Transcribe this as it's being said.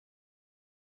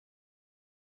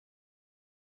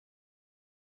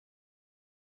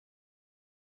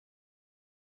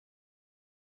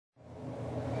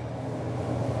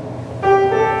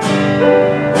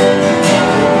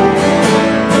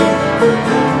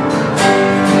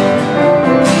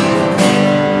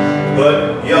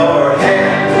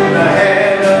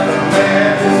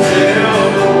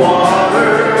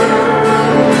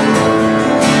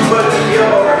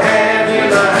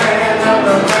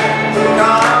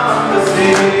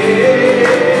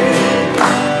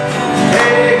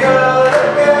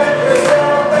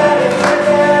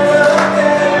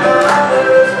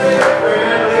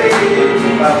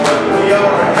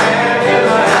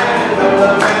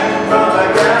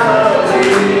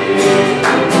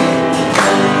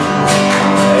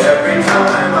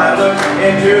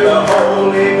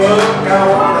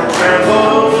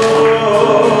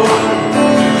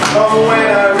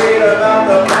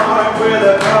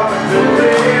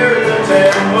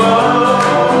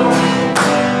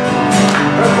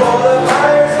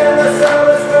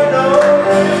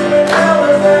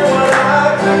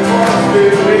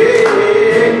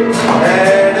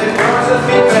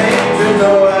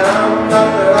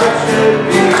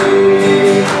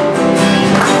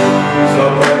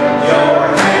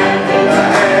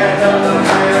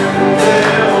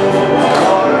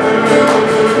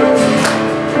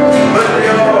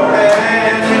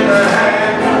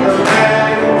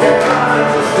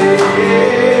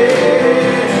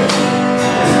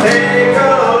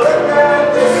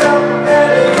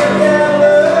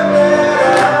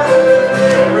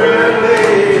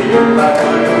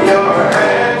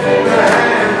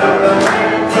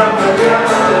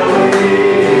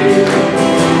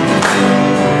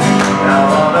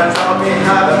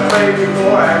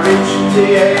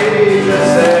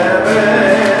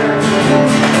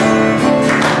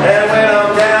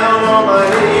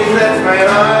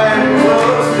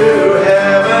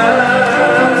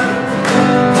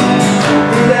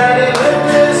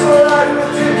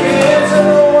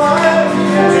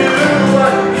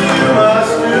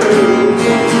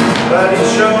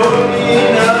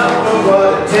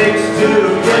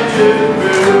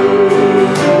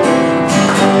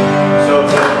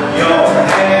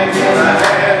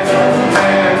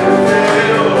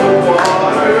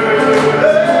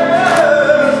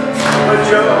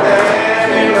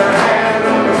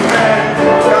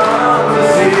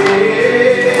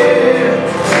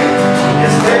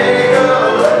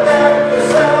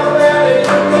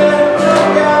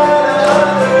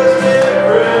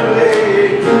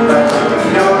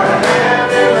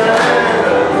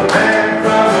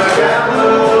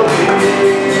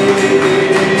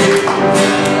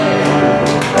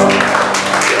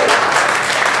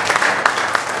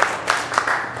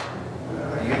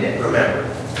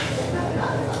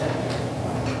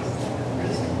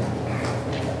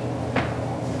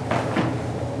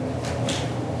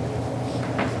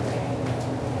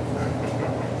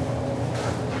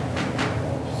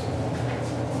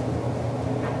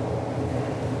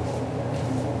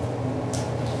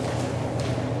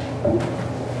Jacob,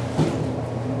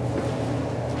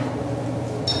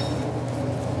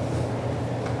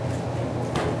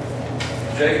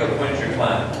 when's your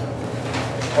climb?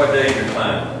 What day is your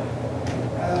climb?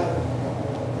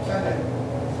 Sunday.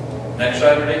 Next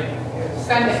Saturday? Yes.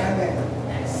 Sunday. Sunday.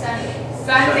 Next Sunday,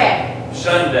 Sunday.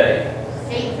 Sunday,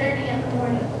 8:30 in the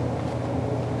morning.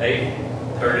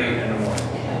 8:30 in the morning.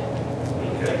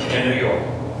 Okay. In New York.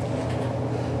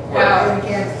 No. In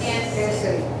Kansas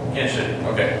City. Kansas City.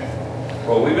 Okay.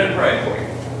 Well, we've been praying for you.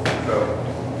 So.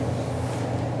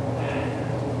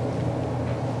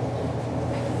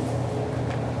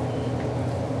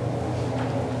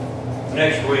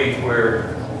 Next week,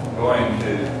 we're going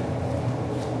to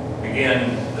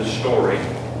begin the story.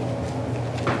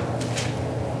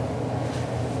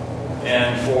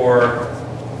 And for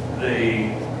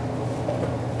the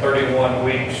 31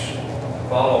 weeks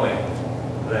following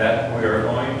that, we are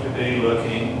going to be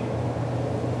looking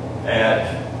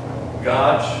at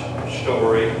God's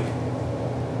story,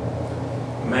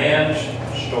 man's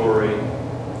story,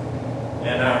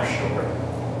 and our story.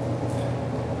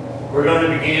 We're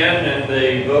going to begin in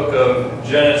the book of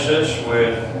Genesis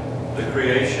with the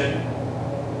creation.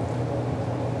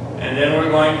 And then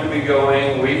we're going to be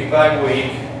going week by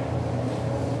week,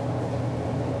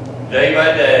 day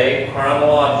by day,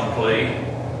 chronologically,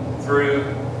 through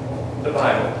the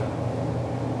Bible.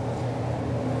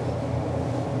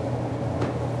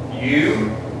 You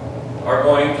are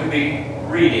going to be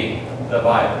reading the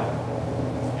Bible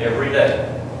every day.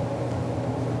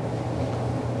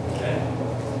 Okay?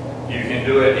 You can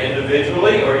do it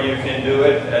individually, or you can do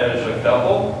it as a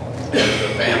couple, as a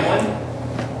family.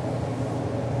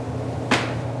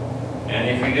 And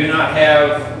if you do not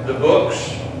have the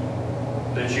books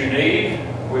that you need,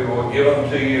 we will give them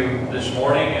to you this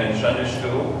morning in Sunday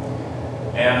school.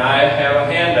 And I have a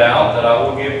handout that I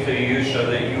will give to you so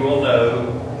that you will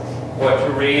know what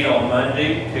to read on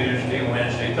Monday, Tuesday,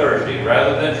 Wednesday, Thursday.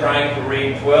 Rather than trying to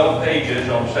read 12 pages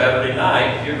on Saturday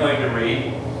night, you're going to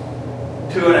read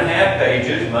 2.5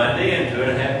 pages Monday and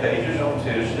 2.5 pages on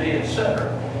Tuesday,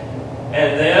 etc.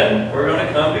 And then we're going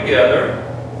to come together,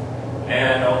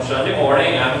 and on Sunday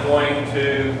morning I'm going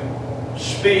to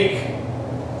speak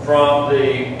from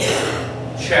the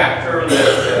chapter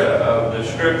that, of the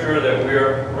scripture that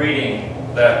we're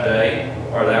reading that day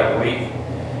or that week.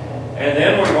 And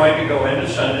then we're going to go into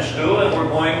Sunday school and we're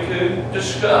going to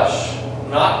discuss,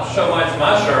 not so much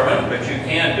my sermon, but you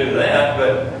can do that,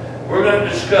 but we're going to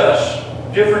discuss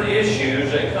different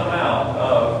issues that come out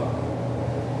of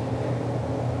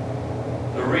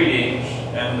the readings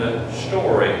and the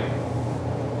story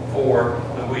for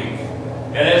the week.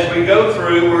 And as we go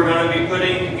through, we're going to be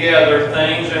putting together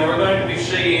things, and we're going to be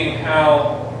seeing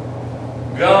how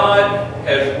God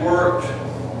has worked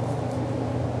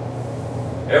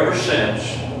ever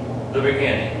since the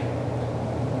beginning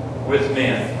with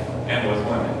men and with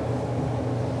women.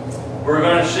 We're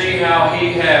going to see how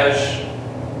He has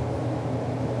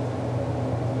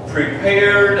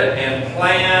prepared and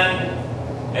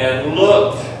planned and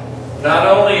looked not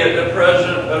only at the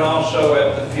present but also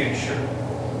at the future.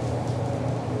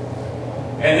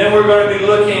 And then we're going to be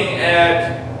looking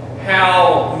at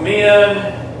how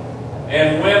men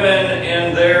and women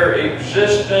in their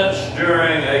existence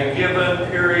during a given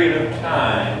period of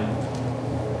time,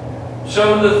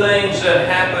 some of the things that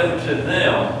happened to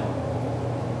them,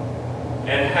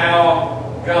 and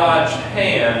how God's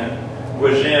hand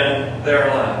was in their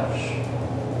lives.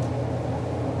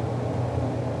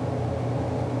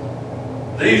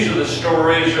 These are the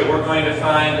stories that we're going to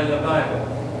find in the Bible.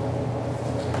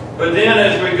 But then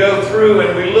as we go through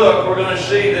and we look, we're going to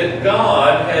see that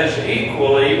God has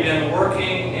equally been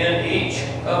working in each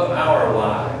of our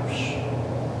lives.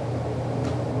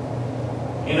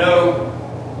 You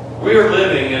know, we are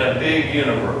living in a big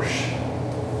universe.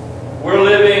 We're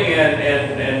living in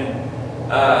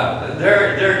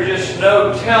there's just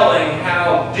no telling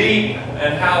how deep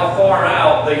and how far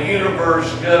out the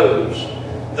universe goes.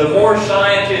 The more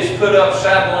scientists put up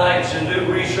satellites and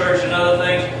do research and other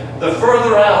things, the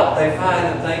further out they find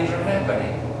that things are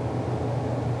happening.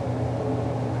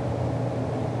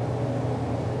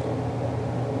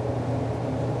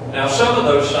 Now, some of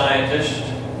those scientists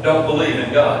don't believe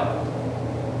in God.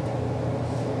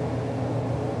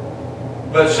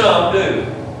 But some do.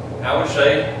 I would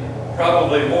say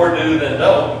probably more do than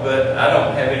don't, but I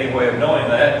don't have any way of knowing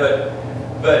that.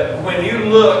 But when you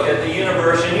look at the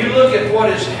universe and you look at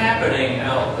what is happening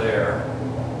out there,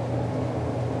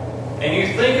 and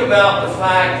you think about the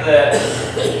fact that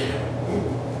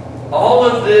all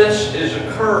of this is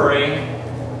occurring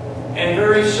and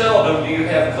very seldom do you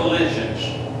have collisions.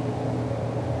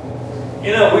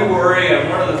 You know, we worry, and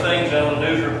one of the things on the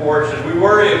news reports is we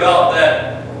worry about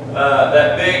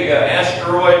that big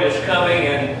asteroid that's coming,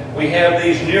 and we have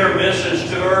these near misses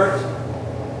to Earth.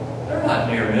 They're not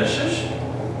near misses.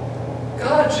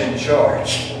 God's in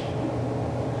charge.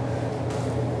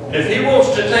 If He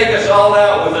wants to take us all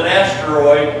out with an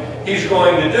asteroid, He's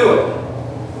going to do it.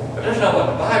 But that's not what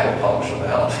the Bible talks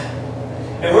about.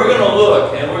 And we're going to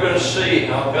look and we're going to see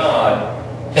how God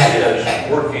is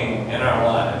working in our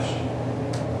lives.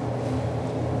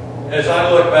 As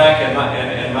I look back in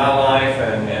my life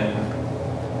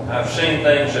and I've seen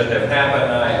things that have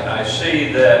happened, I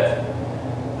see that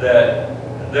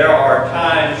there are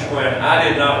times when I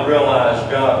did not realize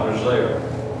God was there,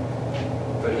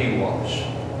 but He was.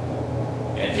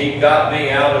 And He got me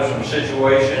out of some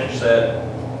situations that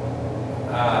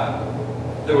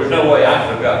there was no way I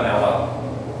could have gotten out of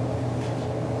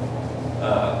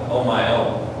on my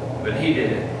own, but He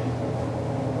did it.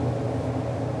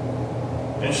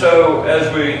 And so,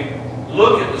 as we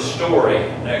look at the story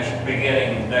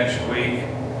beginning next week,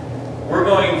 we're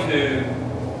going to,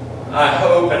 I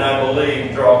hope and I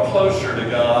believe, draw closer to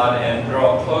God and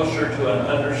draw closer to an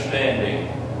understanding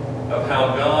of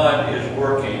how God is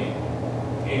working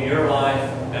in your life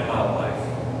and my life,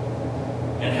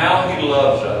 and how He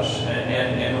loves us,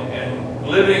 and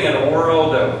living in a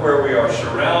world where we are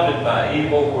surrounded by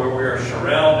evil, where we are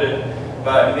surrounded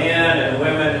by men and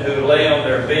women who lay on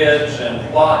their beds and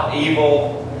plot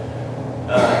evil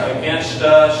against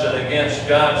us and against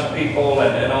God's people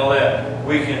and all that.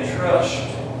 We can trust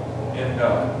in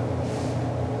God.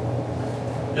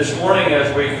 This morning,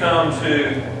 as we come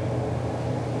to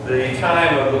the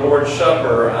time of the Lord's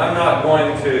Supper, I'm not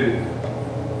going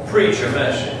to preach a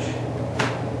message.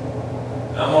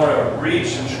 I'm going to read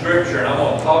some scripture and I'm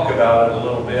going to talk about it a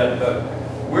little bit, but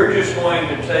we're just going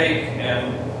to take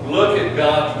and look at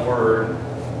God's Word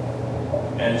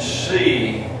and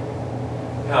see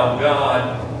how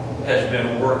God has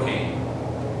been working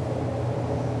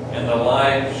in the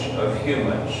lives of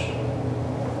humans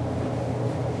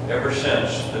ever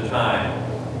since the time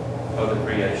of the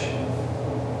creation.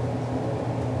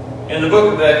 In the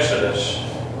book of Exodus,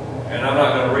 and I'm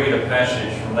not going to read a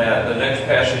passage from that. The next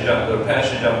passage, the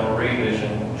passage I'm going to read is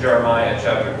in Jeremiah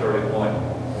chapter 31.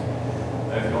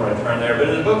 If you want to turn there. But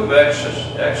in the book of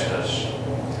Exodus,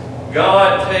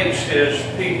 God takes His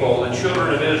people, the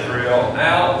children of Israel,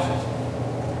 out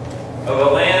of a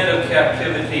land of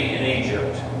captivity in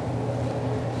Egypt.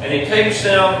 And He takes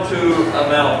them to a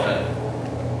mountain.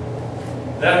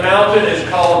 That mountain is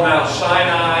called Mount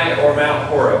Sinai or Mount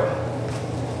Horeb.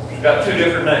 It's got two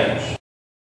different names.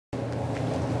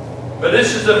 But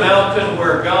this is the mountain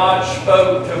where God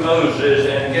spoke to Moses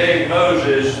and gave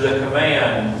Moses the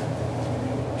command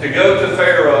to go to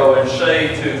Pharaoh and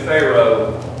say to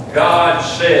Pharaoh, God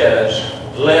says,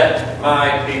 let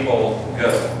my people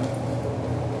go.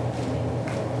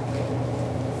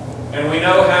 And we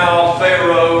know how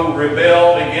Pharaoh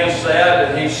rebelled against that,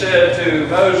 and he said to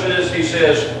Moses, he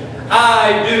says,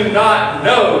 I do not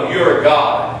know your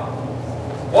God.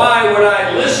 Why would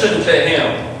I listen to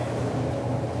him?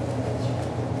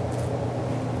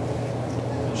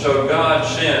 So God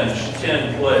sends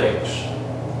 10 plagues.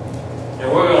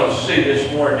 And we're going to see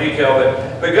this more in detail,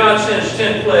 but God sends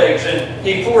 10 plagues, and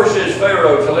He forces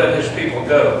Pharaoh to let his people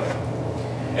go.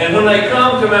 And when they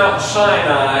come to Mount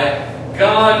Sinai,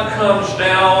 God comes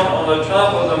down on the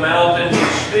top of the mountain. He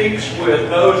speaks with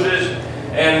Moses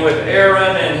and with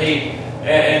Aaron,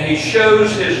 and he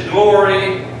shows His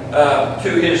glory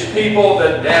to His people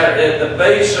at the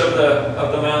base of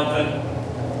the mountain.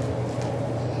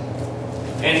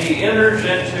 And He enters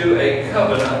into a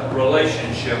covenant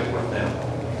relationship with them.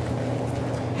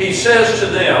 He says to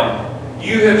them,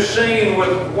 you have seen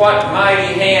with what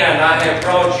mighty hand I have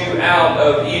brought you out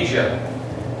of Egypt.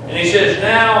 And He says,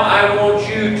 now I want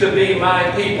you to be my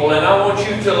people, and I want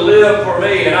you to live for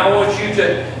me, and I want you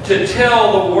to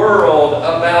tell the world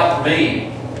about me,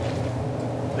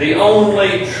 the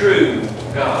only true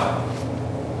God.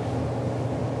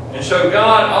 And so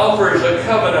God offers a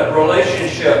covenant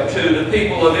relationship to the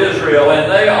people of Israel, and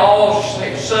they all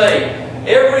say,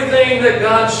 everything that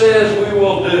God says we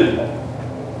will do.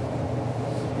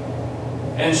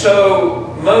 And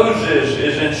so Moses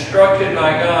is instructed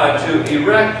by God to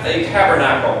erect a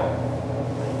tabernacle,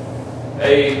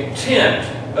 a tent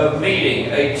of meeting,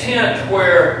 a tent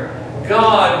where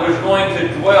God was going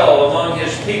to dwell among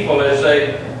His people as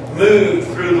they moved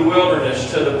through the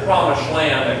wilderness to the promised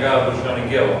land that God was going to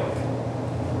give them.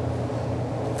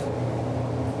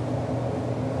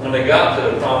 When they got to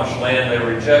the promised land, they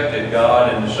rejected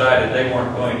God and decided they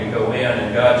weren't going to go in.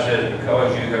 And God said,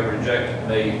 because you have rejected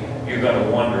me, you're going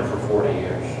to wander for 40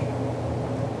 years.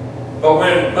 But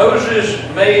when Moses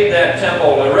made that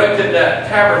temple, erected that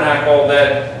tabernacle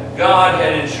that God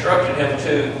had instructed him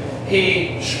to,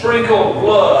 he sprinkled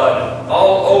blood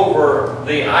all over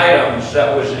the items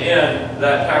that was in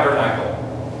that tabernacle.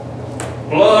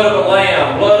 Blood of a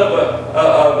lamb, blood of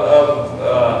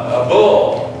a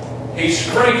bull. He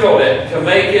sprinkled it to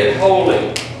make it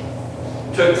holy,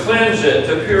 to cleanse it,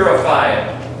 to purify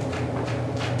it.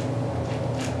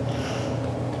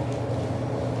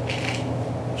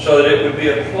 So that it would be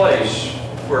a place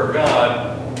where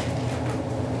God's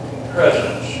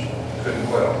presence could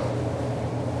dwell.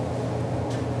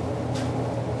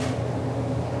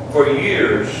 For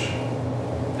years,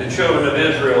 the children of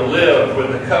Israel lived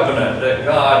with the covenant that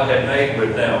God had made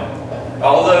with them.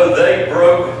 Although they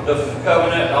broke the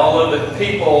covenant, although the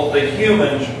people, the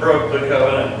humans broke the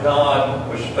covenant, God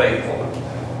was faithful.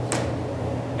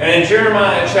 And in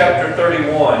Jeremiah chapter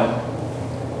 31,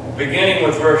 beginning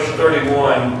with verse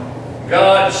 31,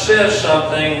 God says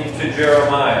something to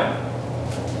Jeremiah.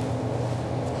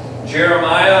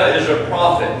 Jeremiah is a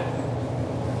prophet.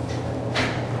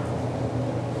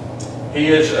 He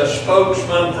is a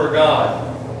spokesman for God.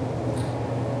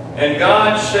 And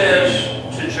God says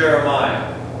to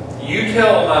Jeremiah, you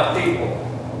tell my people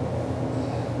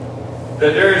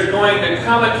that there is going to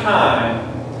come a time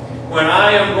when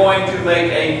I am going to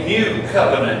make a new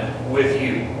covenant with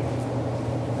you.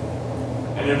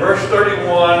 And in verse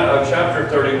 31 of chapter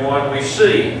 31, we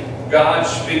see God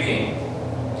speaking.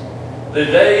 The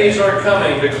days are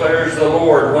coming, declares the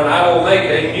Lord, when I will make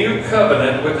a new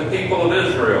covenant with the people of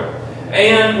Israel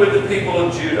and with the people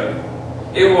of Judah.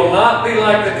 It will not be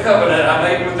like the covenant I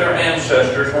made with their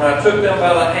ancestors when I took them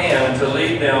by the hand to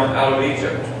lead them out of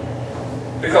Egypt.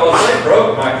 Because they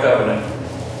broke my covenant,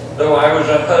 though I was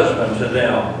a husband to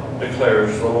them,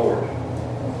 declares the Lord.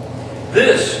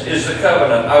 This is the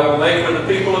covenant I will make with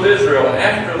the people of Israel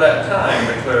after that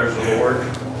time, declares the Lord.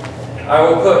 I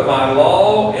will put my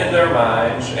law in their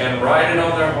minds and write it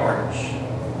on their hearts.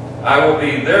 I will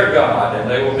be their God, and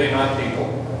they will be my people.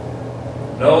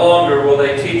 No longer will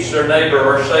they teach their neighbor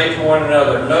or say to one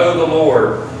another, know the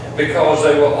Lord, because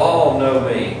they will all know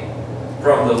me,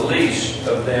 from the least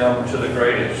of them to the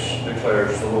greatest,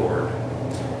 declares the Lord.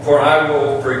 For I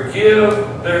will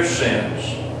forgive their sins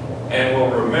and will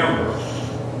remember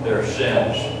their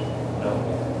sins no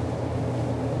more.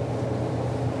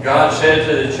 God said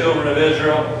to the children of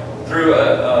Israel through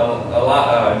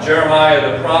Jeremiah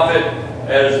the prophet,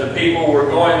 as the people were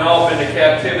going off into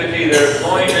captivity, there's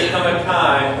going to come a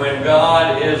time when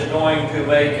God is going to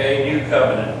make a new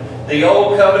covenant. The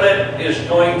old covenant is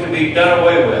going to be done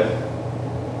away with.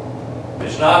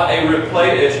 It's not a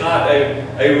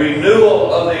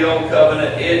renewal of the old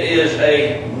covenant. It is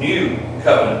a new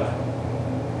covenant.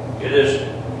 It is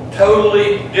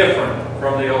totally different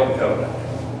from the old covenant.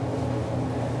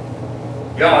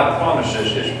 God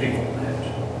promises His people that.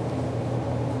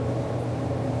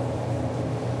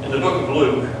 In the book of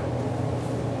Luke,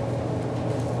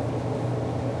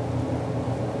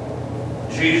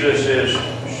 Jesus is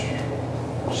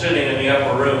sitting in the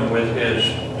upper room with His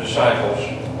disciples.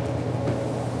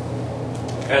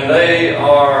 And they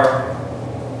are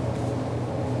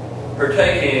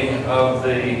partaking of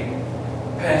the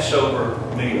Passover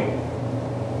meal.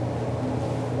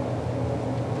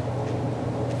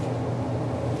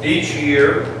 Each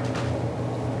year,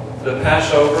 the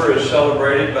Passover is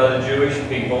celebrated by the Jewish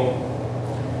people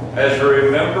as a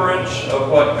remembrance of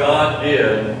what God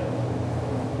did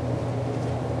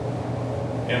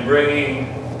in bringing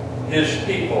His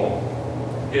people,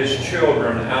 His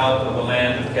children, out of the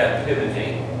land of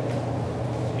captivity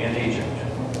in Egypt.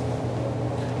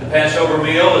 The Passover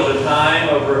meal is a time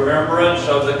of remembrance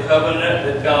of the covenant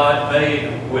that God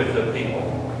made with the people,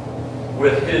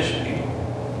 with His people.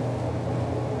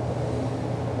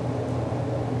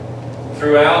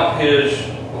 Throughout His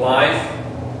life,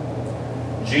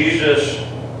 Jesus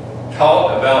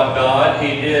taught about God.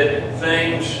 He did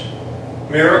things,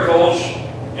 miracles,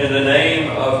 in the name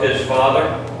of His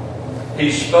Father.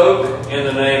 He spoke in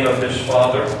the name of His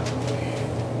Father.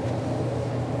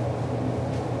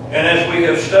 And as we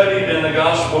have studied in the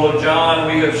Gospel of John,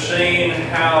 we have seen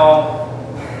how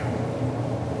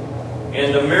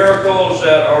in the miracles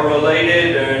that are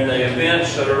related, or in the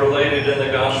events that are related in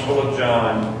the Gospel of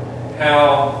John,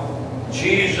 how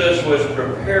Jesus was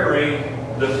preparing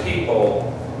the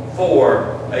people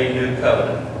for a new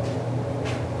covenant.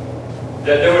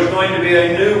 That there was going to be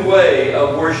a new way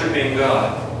of worshiping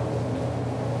God.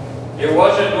 It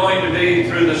wasn't going to be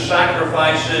through the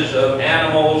sacrifices of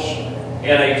animals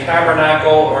in a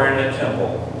tabernacle or in a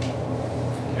temple.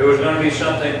 It was going to be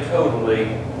something totally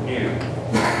new.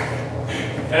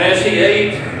 And as he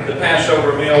ate the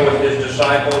Passover meal with his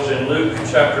disciples in Luke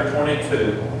chapter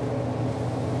 22,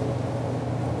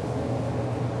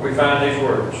 we find these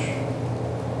words,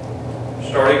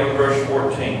 starting with verse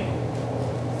 14.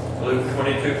 Luke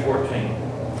 22:14.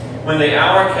 When the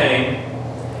hour came,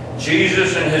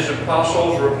 Jesus and his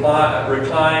apostles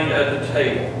reclined at the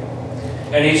table.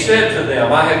 And he said to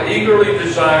them, I have eagerly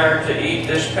desired to eat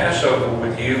this Passover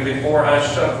with you before I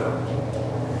suffer.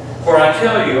 For I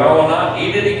tell you, I will not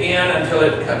eat it again until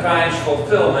it finds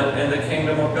fulfillment in the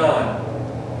kingdom of God.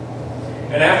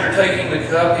 And after taking the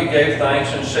cup, he gave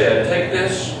thanks and said, Take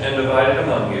this and divide it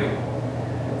among you.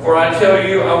 For I tell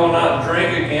you, I will not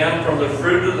drink again from the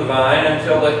fruit of the vine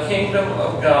until the kingdom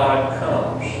of God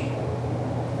comes.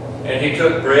 And he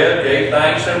took bread, gave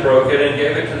thanks, and broke it, and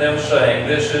gave it to them, saying,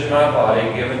 This is my body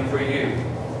given for you.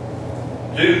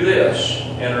 Do this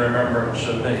in remembrance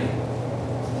of me.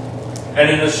 And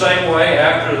in the same way,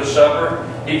 after the supper,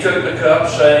 he took the cup,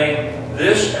 saying,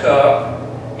 This cup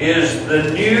is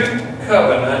the new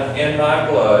covenant in my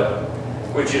blood,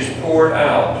 which is poured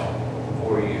out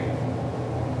for you.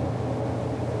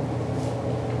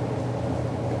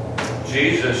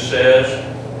 Jesus says,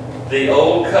 the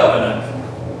old covenant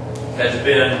has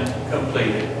been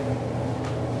completed.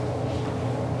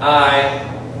 I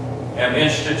am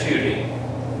instituting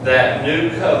that new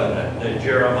covenant that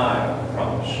Jeremiah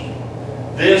promised.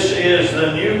 This is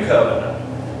the new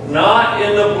covenant, not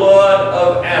in the blood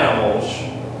of animals,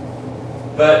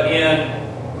 but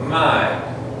in my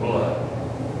blood,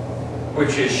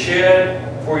 which is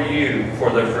shed for you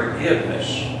for the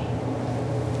forgiveness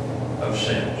of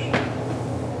sins.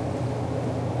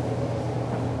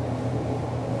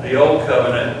 The old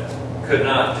covenant could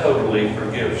not totally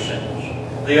forgive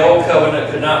sins. The old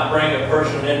covenant could not bring a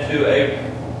person into a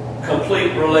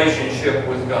complete relationship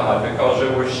with God because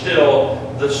there was still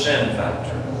the sin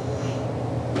factor.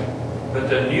 But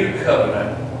the new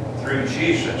covenant through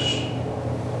Jesus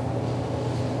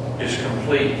is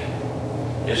complete,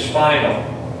 is final,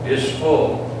 is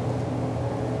full.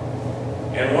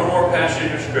 And one more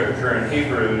passage of Scripture in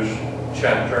Hebrews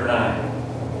chapter 9.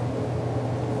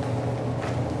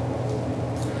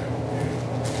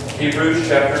 Hebrews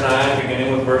chapter 9,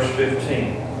 beginning with verse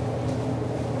 15.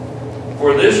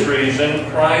 For this reason,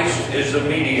 Christ is the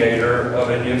mediator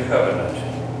of a new covenant,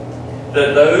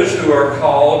 that those who are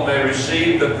called may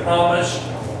receive the promised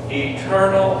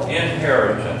eternal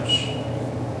inheritance,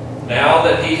 now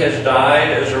that he has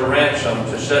died as a ransom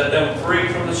to set them free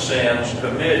from the sins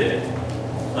committed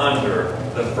under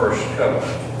the first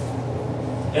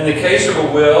covenant. In the case of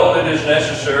a will, it is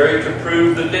necessary to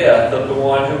prove the death of the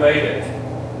one who made it,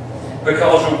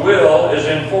 because a will is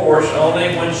in force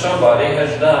only when somebody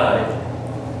has died.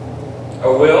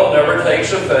 A will never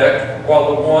takes effect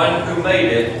while the one who made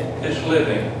it is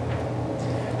living.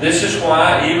 This is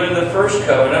why even the first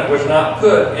covenant was not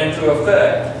put into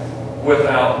effect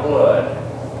without blood.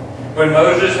 When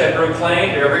Moses had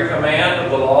proclaimed every command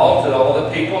of the law to all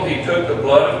the people, he took the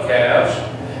blood of calves,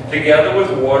 together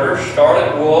with water,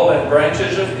 scarlet wool, and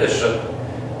branches of hyssop,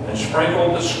 and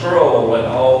sprinkled the scroll and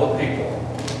all the people.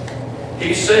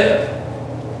 He said,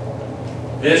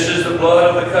 This is the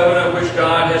blood of the covenant which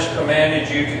God has commanded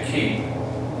you to keep.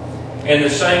 In the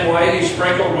same way, he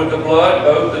sprinkled with the blood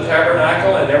both the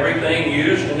tabernacle and everything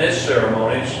used in its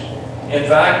ceremonies. In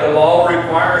fact, the law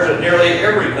requires that nearly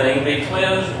everything be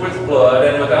cleansed with blood,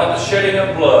 and without the shedding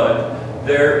of blood,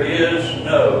 there is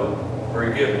no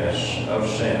forgiveness of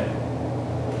sin.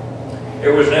 It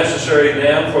was necessary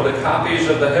then for the copies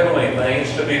of the heavenly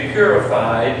things to be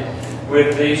purified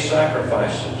with these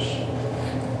sacrifices,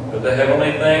 but the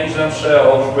heavenly things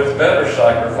themselves with better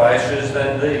sacrifices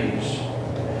than these.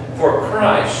 For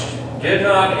Christ did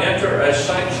not enter a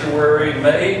sanctuary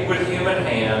made with human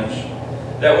hands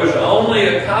that was only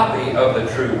a copy of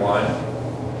the true one.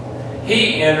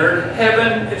 He entered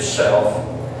heaven itself,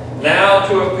 now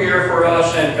to appear for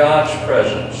us in God's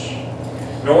presence.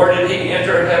 Nor did he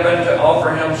enter heaven to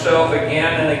offer himself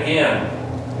again and again,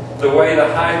 the way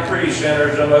the high priest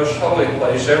enters the most holy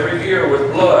place every year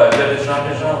with blood that is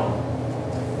not his own.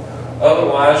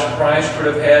 Otherwise, Christ would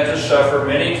have had to suffer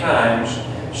many times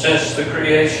since the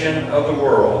creation of the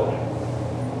world.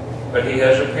 But he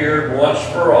has appeared once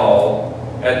for all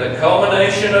at the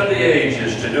culmination of the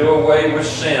ages to do away with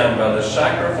sin by the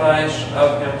sacrifice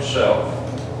of himself.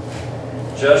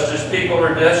 Just as people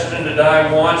are destined to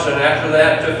die once and after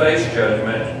that to face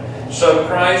judgment, so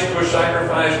Christ was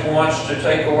sacrificed once to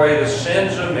take away the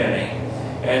sins of many,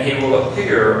 and he will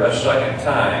appear a second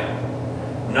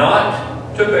time,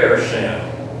 not to bear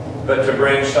sin, but to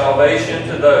bring salvation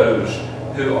to those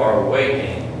who are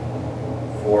waiting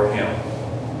for Him.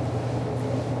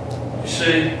 You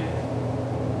see,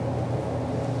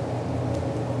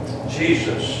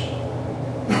 Jesus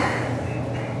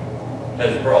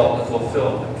has brought the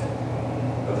fulfillment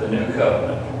of the new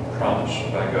covenant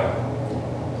promised by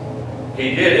God.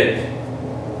 He did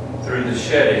it through the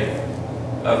shedding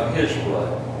of His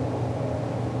blood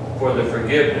for the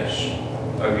forgiveness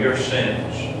of your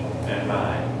sins and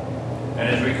mine. And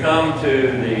as we come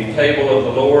to the table of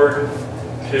the Lord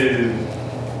to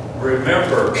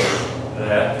remember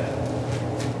that,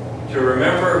 to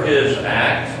remember His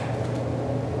act,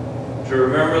 to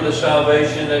remember the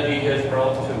salvation that He has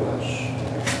brought to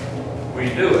us, we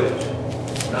do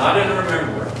it not in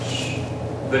remembrance,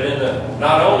 but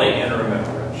not only in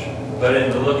remembrance, but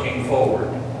in the looking forward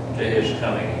to His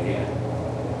coming again.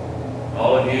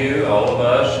 All of you, all of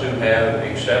us who have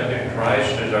accepted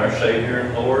Christ as our Savior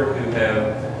and Lord, who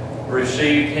have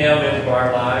received Him into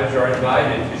our lives, are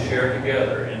invited to share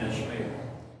together in